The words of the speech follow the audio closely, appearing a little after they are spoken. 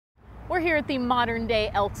We're here at the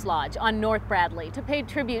modern-day Elks Lodge on North Bradley to pay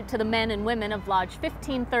tribute to the men and women of Lodge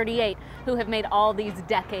 1538 who have made all these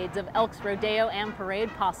decades of Elks Rodeo and Parade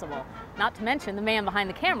possible. Not to mention the man behind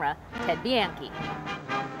the camera, Ted Bianchi.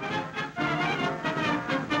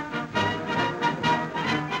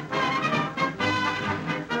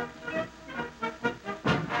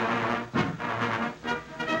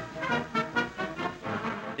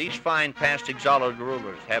 These fine past exalted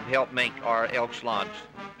rulers have helped make our Elks Lodge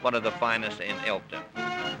one of the finest in Elkton.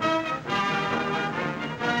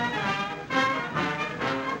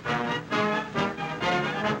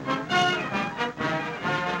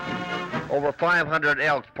 Over 500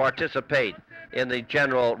 elks participate in the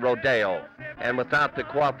general rodeo, and without the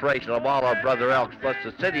cooperation of all our brother elks, plus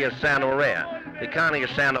the city of Santa Maria, the county of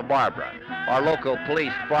Santa Barbara, our local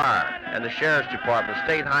police, fire, and the sheriff's department,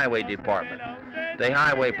 state highway department, the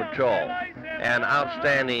highway patrol, and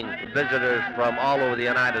outstanding visitors from all over the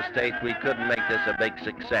United States, we couldn't make this a big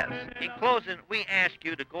success. In closing, we ask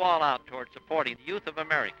you to go all out towards supporting the youth of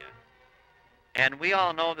America. And we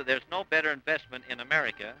all know that there's no better investment in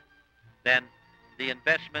America than the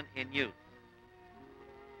investment in youth.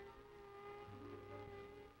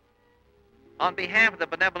 On behalf of the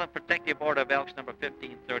Benevolent Protective Order of Elks number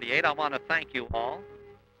 1538, I want to thank you all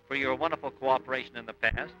for your wonderful cooperation in the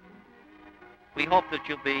past. We hope that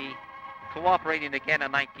you'll be cooperating again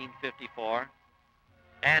in 1954.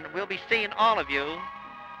 And we'll be seeing all of you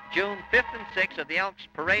June 5th and 6th at the Elks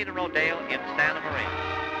Parade and Rodeo in Santa Maria.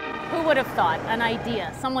 Who would have thought an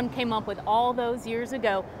idea someone came up with all those years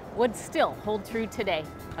ago would still hold true today?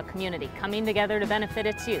 A community coming together to benefit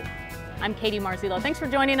its youth. I'm Katie Marzillo. Thanks for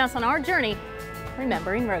joining us on our journey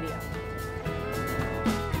remembering rodeo.